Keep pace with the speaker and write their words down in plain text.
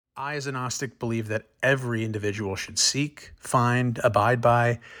I, as a Gnostic, believe that every individual should seek, find, abide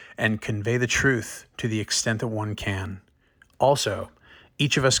by, and convey the truth to the extent that one can. Also,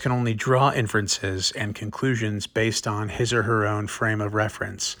 each of us can only draw inferences and conclusions based on his or her own frame of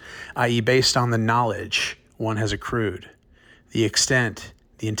reference, i.e., based on the knowledge one has accrued. The extent,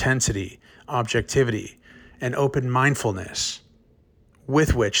 the intensity, objectivity, and open mindfulness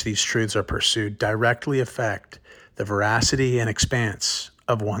with which these truths are pursued directly affect the veracity and expanse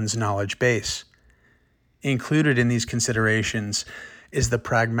of one's knowledge base. Included in these considerations is the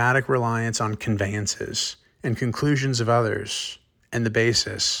pragmatic reliance on conveyances and conclusions of others and the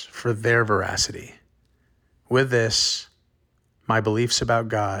basis for their veracity. With this, my beliefs about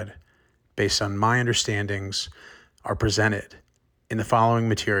God, based on my understandings, are presented in the following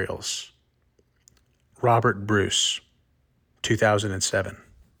materials. Robert Bruce, 2007.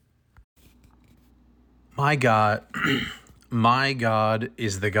 My God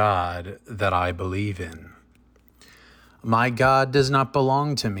is the God that I believe in. My God does not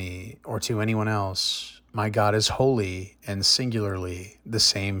belong to me or to anyone else. My God is holy and singularly the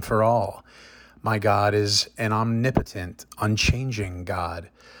same for all. My God is an omnipotent, unchanging God.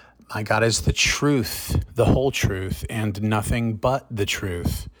 My God is the truth, the whole truth, and nothing but the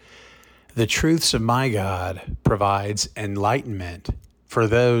truth. The truths of my God provides enlightenment for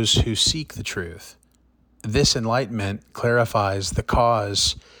those who seek the truth. This enlightenment clarifies the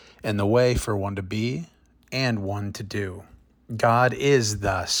cause and the way for one to be and one to do. God is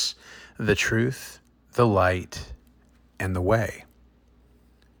thus the truth, the light, and the way.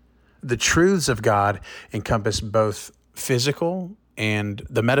 The truths of God encompass both physical and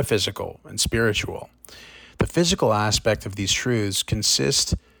the metaphysical and spiritual. The physical aspect of these truths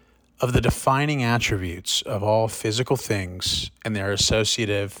consists of the defining attributes of all physical things and their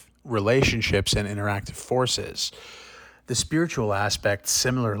associative relationships and interactive forces. The spiritual aspect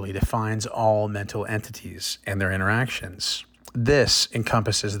similarly defines all mental entities and their interactions. This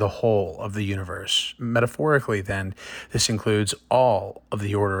encompasses the whole of the universe. Metaphorically, then, this includes all of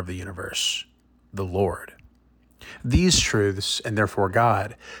the order of the universe, the Lord. These truths, and therefore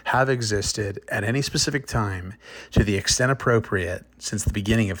God, have existed at any specific time to the extent appropriate since the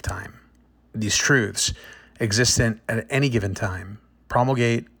beginning of time. These truths, existent at any given time,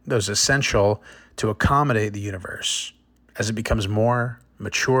 promulgate those essential to accommodate the universe as it becomes more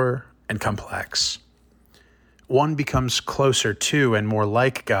mature and complex. One becomes closer to and more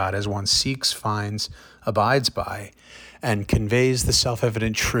like God as one seeks, finds, abides by, and conveys the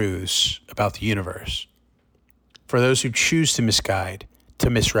self-evident truths about the universe. For those who choose to misguide, to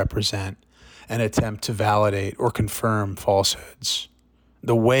misrepresent, and attempt to validate or confirm falsehoods,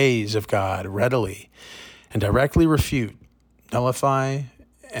 the ways of God readily and directly refute, nullify,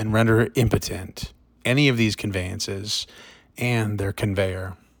 and render impotent any of these conveyances and their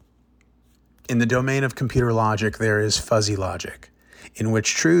conveyor. In the domain of computer logic, there is fuzzy logic, in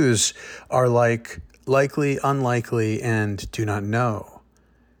which truths are like likely, unlikely, and do not know.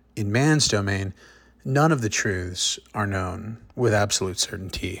 In man's domain, none of the truths are known with absolute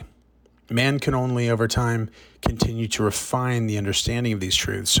certainty. Man can only, over time, continue to refine the understanding of these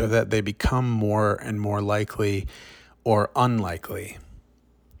truths so that they become more and more likely or unlikely.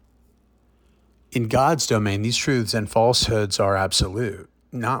 In God's domain, these truths and falsehoods are absolute,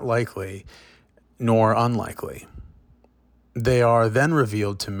 not likely, nor unlikely. They are then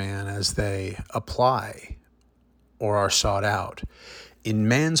revealed to man as they apply or are sought out. In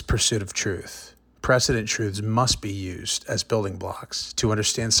man's pursuit of truth, precedent truths must be used as building blocks to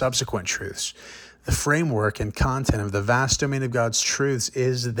understand subsequent truths. The framework and content of the vast domain of God's truths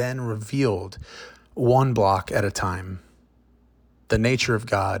is then revealed one block at a time. The nature of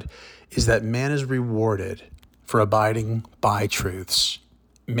God is that man is rewarded for abiding by truths.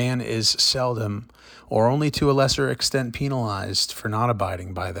 Man is seldom or only to a lesser extent penalized for not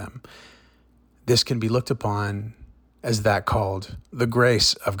abiding by them. This can be looked upon as that called the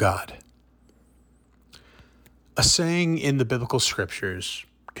grace of God. A saying in the biblical scriptures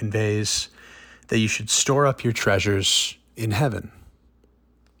conveys that you should store up your treasures in heaven,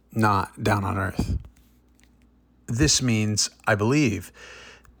 not down on earth. This means, I believe,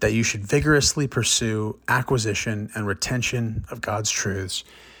 that you should vigorously pursue acquisition and retention of God's truths,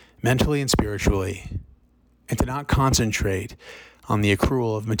 mentally and spiritually, and to not concentrate on the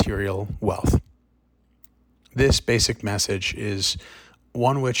accrual of material wealth. This basic message is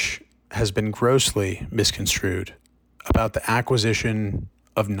one which has been grossly misconstrued about the acquisition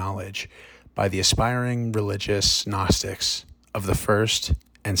of knowledge by the aspiring religious Gnostics of the 1st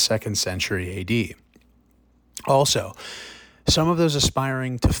and 2nd century AD. Also, some of those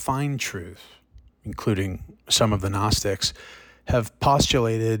aspiring to find truth, including some of the Gnostics, have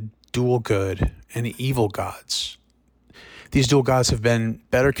postulated dual good and evil gods. These dual gods have been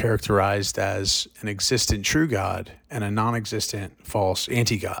better characterized as an existent true god and a non-existent false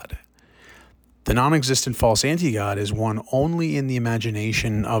anti-god. The non-existent false anti-god is one only in the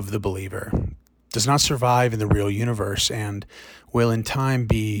imagination of the believer, does not survive in the real universe, and will in time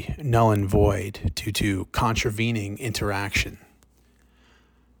be null and void due to contravening interaction.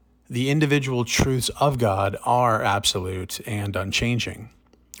 The individual truths of God are absolute and unchanging.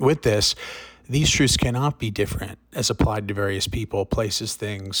 With this, these truths cannot be different as applied to various people, places,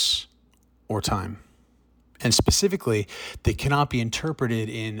 things, or time. And specifically, they cannot be interpreted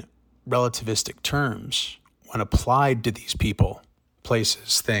in relativistic terms when applied to these people,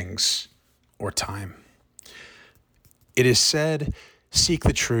 places, things, or time. It is said, seek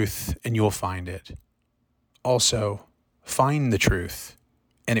the truth and you will find it. Also, find the truth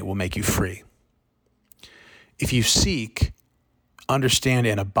and it will make you free. If you seek, understand,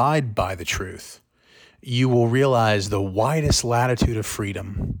 and abide by the truth, you will realize the widest latitude of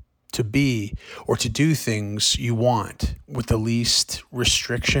freedom to be or to do things you want with the least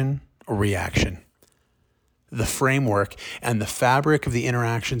restriction or reaction. The framework and the fabric of the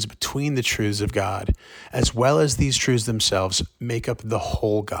interactions between the truths of God, as well as these truths themselves, make up the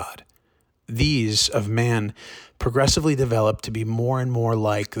whole God. These of man progressively develop to be more and more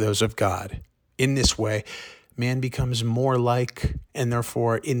like those of God. In this way, man becomes more like and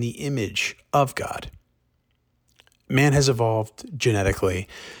therefore in the image of God. Man has evolved genetically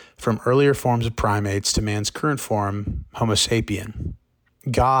from earlier forms of primates to man's current form, Homo sapien.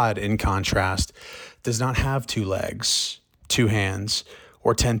 God, in contrast, does not have 2 legs, 2 hands,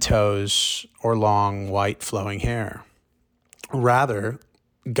 or 10 toes, or long, white, flowing hair. Rather,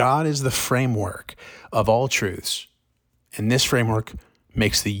 God is the framework of all truths, and this framework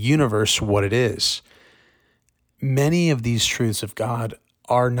makes the universe what it is. Many of these truths of God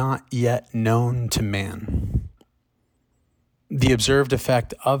are not yet known to man. The observed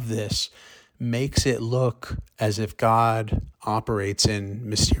effect of this makes it look as if God operates in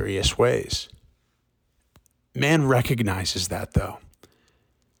mysterious ways. Man recognizes that, though.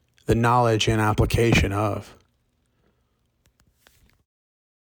 The knowledge and application of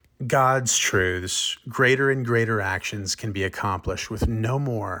God's truths, greater and greater actions can be accomplished with no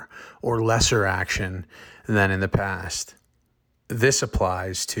more or lesser action than in the past. This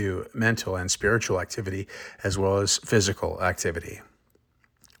applies to mental and spiritual activity as well as physical activity.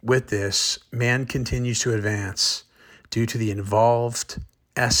 With this, man continues to advance due to the involved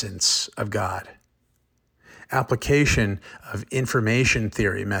essence of God. Application of information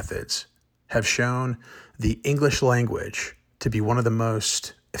theory methods have shown the English language to be one of the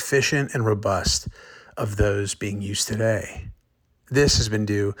most efficient and robust of those being used today. This has been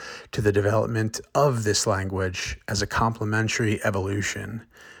due to the development of this language as a complementary evolution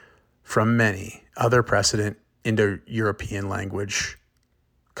from many other precedent Indo-European language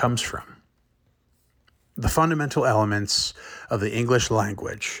comes from. The fundamental elements of the English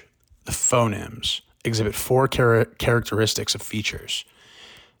language, the phonemes, exhibit 4 characteristics of features.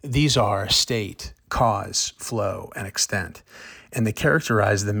 These are state, cause, flow, and extent, and they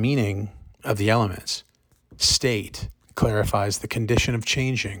characterize the meaning of the elements. State clarifies the condition of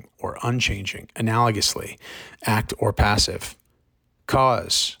changing or unchanging, analogously, act or passive.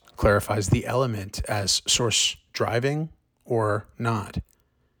 Cause clarifies the element as source driving or not.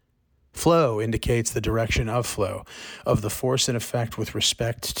 Flow indicates the direction of flow of the force and effect with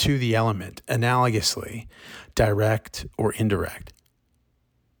respect to the element, analogously, direct or indirect.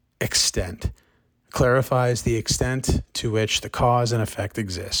 Extent clarifies the extent to which the cause and effect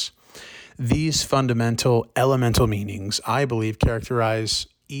exists. These fundamental elemental meanings, I believe, characterize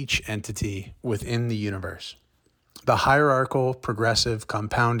each entity within the universe. The hierarchical, progressive,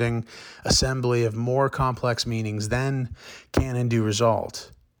 compounding assembly of more complex meanings then can and do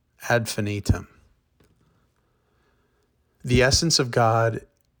result ad infinitum. The essence of God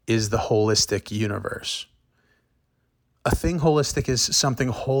is the holistic universe. A thing holistic is something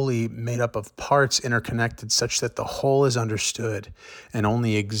wholly made up of parts interconnected such that the whole is understood and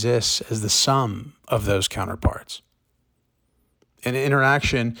only exists as the sum of those counterparts. An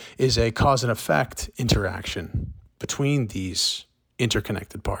interaction is a cause and effect interaction between these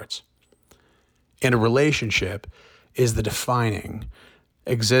interconnected parts. And a relationship is the defining,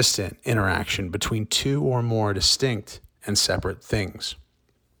 existent interaction between 2 or more distinct and separate things.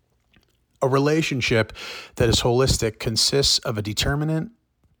 A relationship that is holistic consists of a determinate,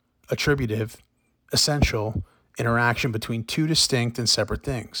 attributive, essential interaction between 2 distinct and separate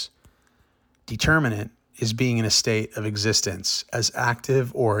things. Determinate is being in a state of existence as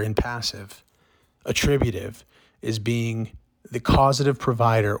active or in passive. Attributive is being the causative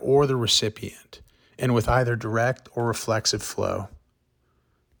provider or the recipient, and with either direct or reflexive flow.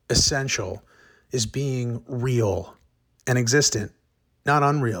 Essential is being real and existent, not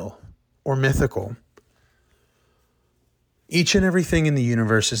unreal or mythical. Each and everything in the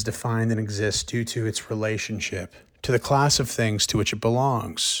universe is defined and exists due to its relationship to the class of things to which it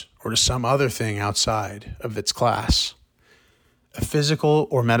belongs, or to some other thing outside of its class. A physical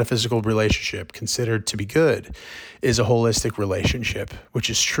or metaphysical relationship considered to be good is a holistic relationship, which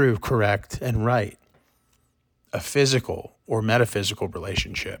is true, correct, and right. A physical or metaphysical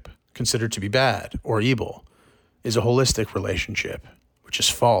relationship considered to be bad or evil is a holistic relationship, which is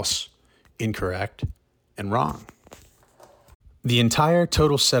false, incorrect, and wrong. The entire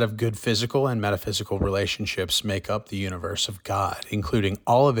total set of good physical and metaphysical relationships make up the universe of God, including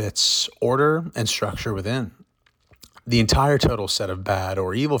all of its order and structure within. The entire total set of bad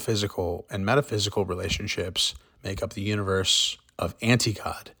or evil physical and metaphysical relationships make up the universe of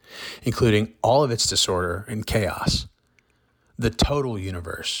anti-God, including all of its disorder and chaos. The total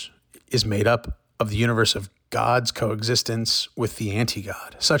universe is made up of the universe of God's coexistence with the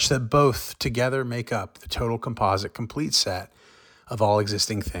anti-God, such that both together make up the total composite complete set of all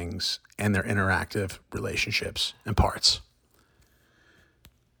existing things and their interactive relationships and parts.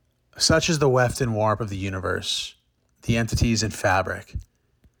 Such is the weft and warp of the universe, the entities and fabric,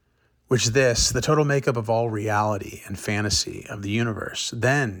 which the total makeup of all reality and fantasy of the universe,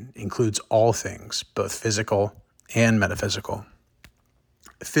 then includes all things, both physical and metaphysical.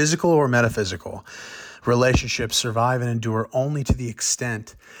 Physical or metaphysical relationships survive and endure only to the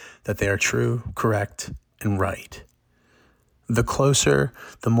extent that they are true, correct, and right. The closer,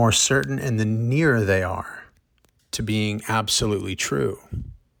 the more certain, and the nearer they are to being absolutely true,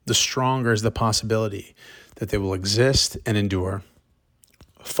 the stronger is the possibility that they will exist and endure.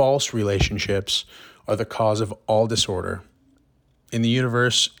 False relationships are the cause of all disorder in the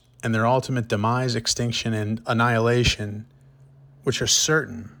universe, and their ultimate demise, extinction, and annihilation, which are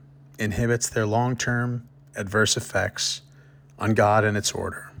certain, inhibits their long-term adverse effects on God and its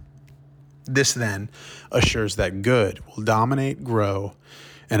order. This then assures that good will dominate, grow,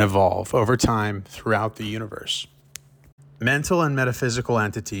 and evolve over time throughout the universe. Mental and metaphysical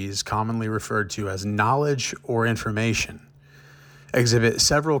entities, commonly referred to as knowledge or information, exhibit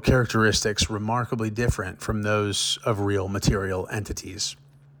several characteristics remarkably different from those of real material entities.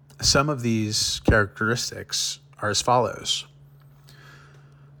 Some of these characteristics are as follows.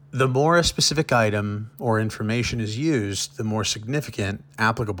 The more a specific item or information is used, the more significant,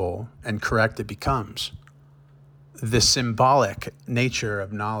 applicable, and correct it becomes. The symbolic nature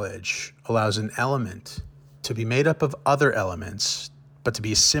of knowledge allows an element to be made up of other elements, but to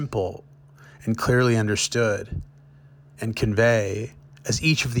be simple and clearly understood and convey as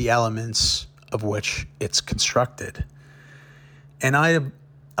each of the elements of which it's constructed. An item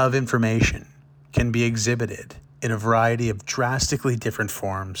of information can be exhibited in a variety of drastically different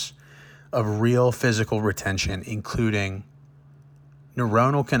forms of real physical retention, including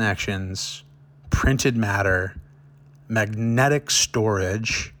neuronal connections, printed matter, magnetic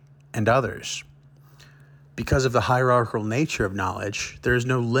storage, and others. Because of the hierarchical nature of knowledge, there is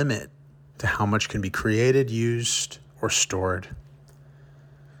no limit to how much can be created, used, or stored.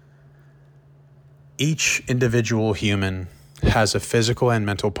 Each individual human has a physical and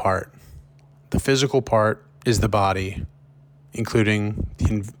mental part. The physical part is the body, including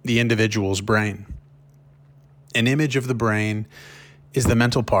the individual's brain. An image of the brain is the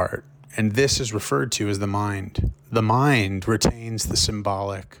mental part, and this is referred to as the mind. The mind retains the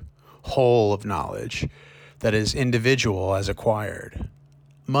symbolic whole of knowledge that is individual as acquired.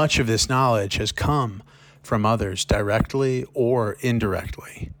 Much of this knowledge has come from others directly or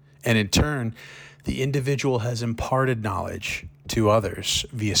indirectly, and in turn, the individual has imparted knowledge to others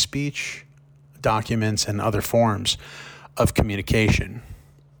via speech, documents, and other forms of communication.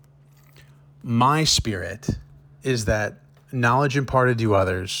 My spirit is that knowledge imparted to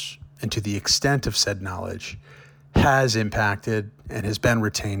others, and to the extent of said knowledge, has impacted and has been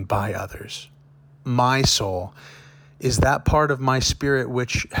retained by others. My soul is that part of my spirit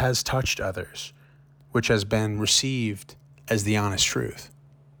which has touched others, which has been received as the honest truth.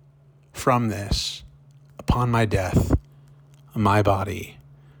 From this, upon my death, my body,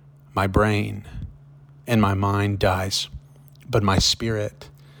 my brain, and my mind dies, but my spirit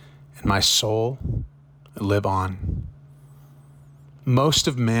and my soul live on. Most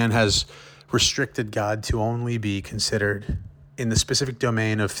of man has restricted God to only be considered in the specific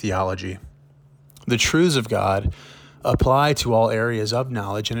domain of theology. The truths of God apply to all areas of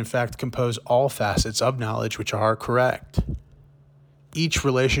knowledge and in fact compose all facets of knowledge which are correct. Each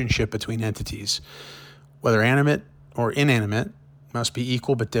relationship between entities, whether animate or inanimate must be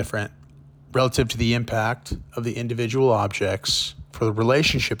equal but different relative to the impact of the individual objects for the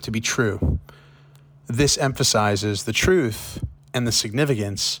relationship to be true. This emphasizes the truth and the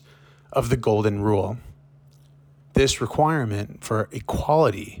significance of the golden rule. This requirement for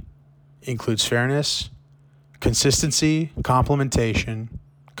equality includes fairness, consistency, complementation,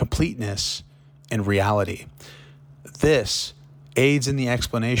 completeness, and reality. This aids in the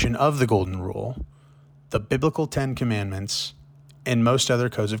explanation of the golden rule, the biblical 10 commandments, and most other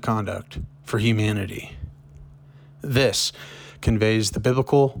codes of conduct for humanity. This conveys the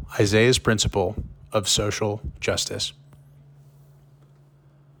biblical Isaiah's principle of social justice.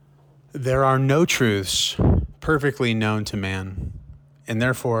 There are no truths perfectly known to man, and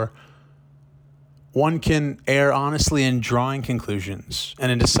therefore one can err honestly in drawing conclusions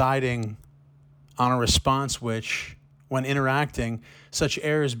and in deciding on a response which, when interacting, such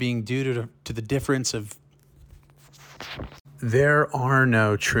errors being due to the difference of. There are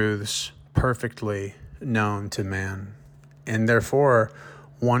no truths perfectly known to man, and therefore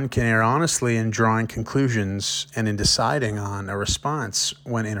one can err honestly in drawing conclusions and in deciding on a response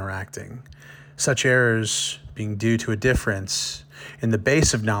when interacting, such errors being due to a difference in the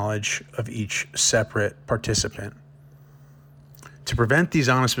base of knowledge of each separate participant. To prevent these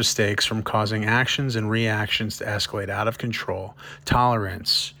honest mistakes from causing actions and reactions to escalate out of control,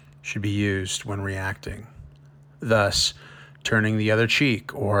 tolerance should be used when reacting. Thus, turning the other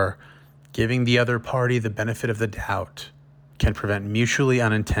cheek or giving the other party the benefit of the doubt can prevent mutually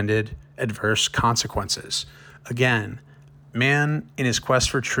unintended adverse consequences. Again, man in his quest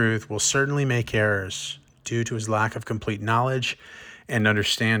for truth will certainly make errors due to his lack of complete knowledge and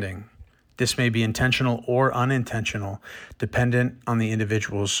understanding. This may be intentional or unintentional, dependent on the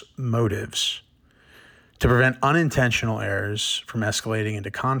individual's motives. To prevent unintentional errors from escalating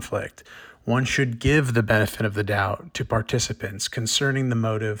into conflict, one should give the benefit of the doubt to participants concerning the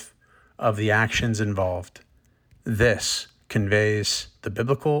motive of the actions involved. This conveys the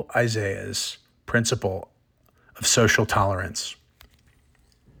biblical Isaiah's principle of social tolerance.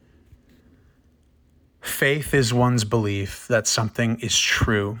 Faith is one's belief that something is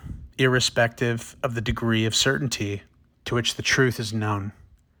true, irrespective of the degree of certainty to which the truth is known.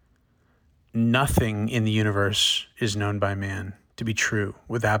 Nothing in the universe is known by man to be true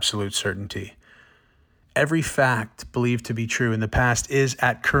with absolute certainty. Every fact believed to be true in the past is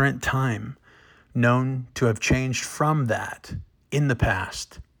at current time known to have changed from that in the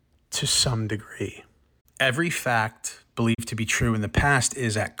past to some degree. Every fact believed to be true in the past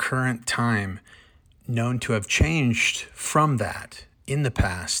is at current time known to have changed from that in the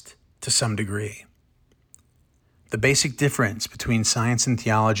past to some degree. The basic difference between science and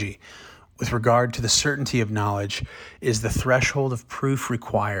theology with regard to the certainty of knowledge is the threshold of proof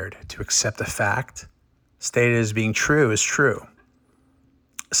required to accept a fact stated as being true as true.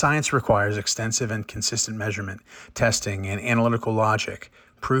 Science requires extensive and consistent measurement, testing, and analytical logic,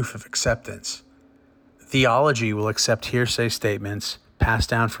 proof of acceptance. Theology will accept hearsay statements passed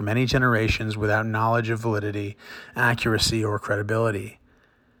down for many generations without knowledge of validity, accuracy, or credibility.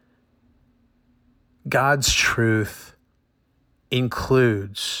 God's truth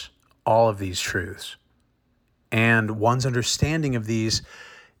includes all of these truths, and one's understanding of these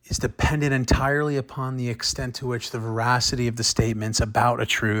is dependent entirely upon the extent to which the veracity of the statements about a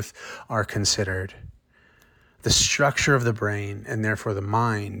truth are considered. The structure of the brain, and therefore the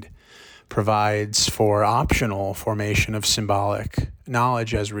mind, provides for optional formation of symbolic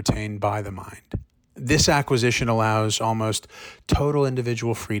knowledge as retained by the mind. This acquisition allows almost total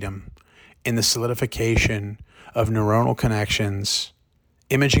individual freedom in the solidification of neuronal connections,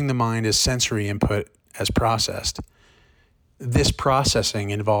 imaging the mind as sensory input as processed. This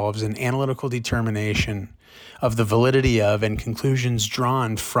processing involves an analytical determination of the validity of and conclusions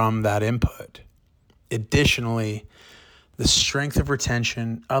drawn from that input. Additionally, the strength of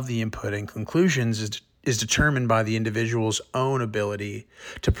retention of the input and conclusions is determined by the individual's own ability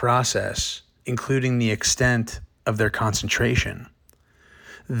to process, including the extent of their concentration.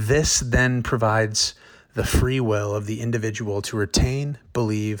 This then provides the free will of the individual to retain,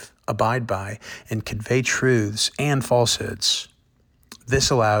 believe, abide by, and convey truths and falsehoods. This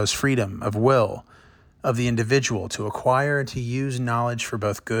allows freedom of will of the individual to acquire and to use knowledge for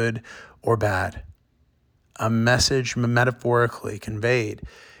both good or bad. A message metaphorically conveyed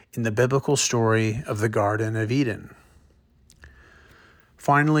in the biblical story of the Garden of Eden.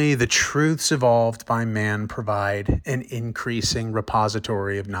 Finally, the truths evolved by man provide an increasing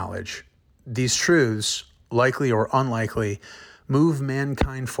repository of knowledge. These truths, likely or unlikely, move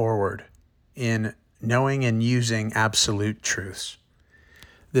mankind forward in knowing and using absolute truths.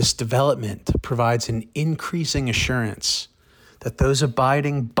 This development provides an increasing assurance that those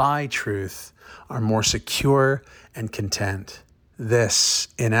abiding by truth are more secure and content. This,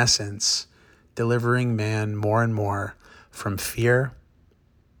 in essence, delivering man more and more from fear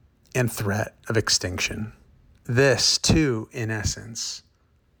and threat of extinction. This, too, in essence,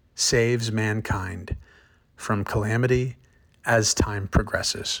 saves mankind from calamity as time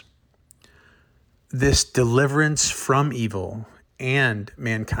progresses. This deliverance from evil and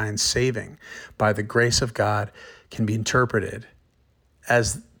mankind's saving by the grace of God can be interpreted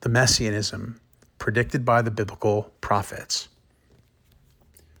as the messianism predicted by the biblical prophets.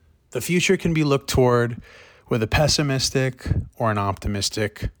 The future can be looked toward with a pessimistic or an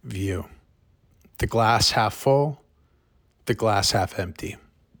optimistic view. The glass half full, the glass half empty.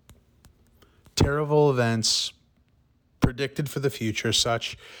 Terrible events predicted for the future,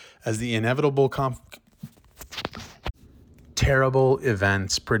 such as the inevitable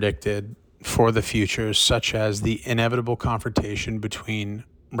confrontation between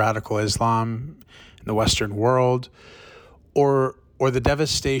radical Islam in the Western world, or the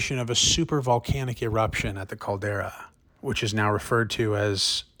devastation of a super volcanic eruption at the caldera, which is now referred to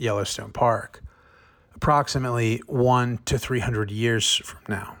as Yellowstone Park, approximately 100 to 300 years from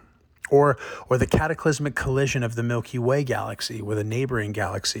now. Or the cataclysmic collision of the Milky Way galaxy with a neighboring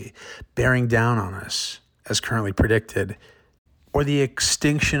galaxy bearing down on us, as currently predicted. Or the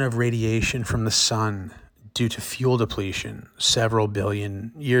extinction of radiation from the sun due to fuel depletion several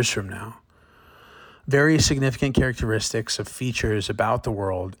billion years from now. Very significant characteristics of features about the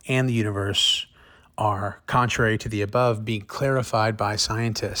world and the universe are, contrary to the above, being clarified by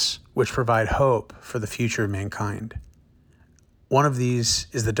scientists, which provide hope for the future of mankind. One of these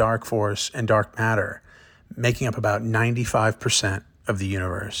is the dark force and dark matter, making up about 95% of the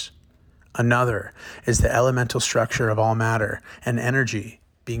universe. Another is the elemental structure of all matter and energy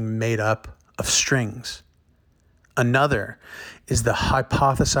being made up of strings. Another is the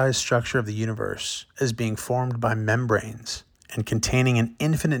hypothesized structure of the universe as being formed by membranes and containing an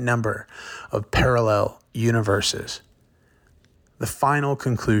infinite number of parallel universes. The final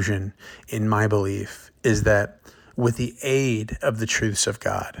conclusion, in my belief, is that with the aid of the truths of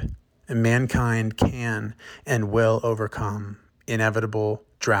God, mankind can and will overcome inevitable,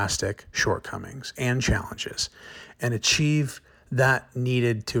 drastic shortcomings and challenges and achieve that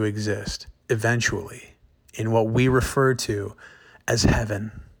needed to exist eventually in what we refer to as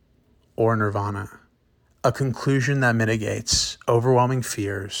heaven or nirvana, a conclusion that mitigates overwhelming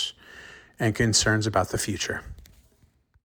fears and concerns about the future.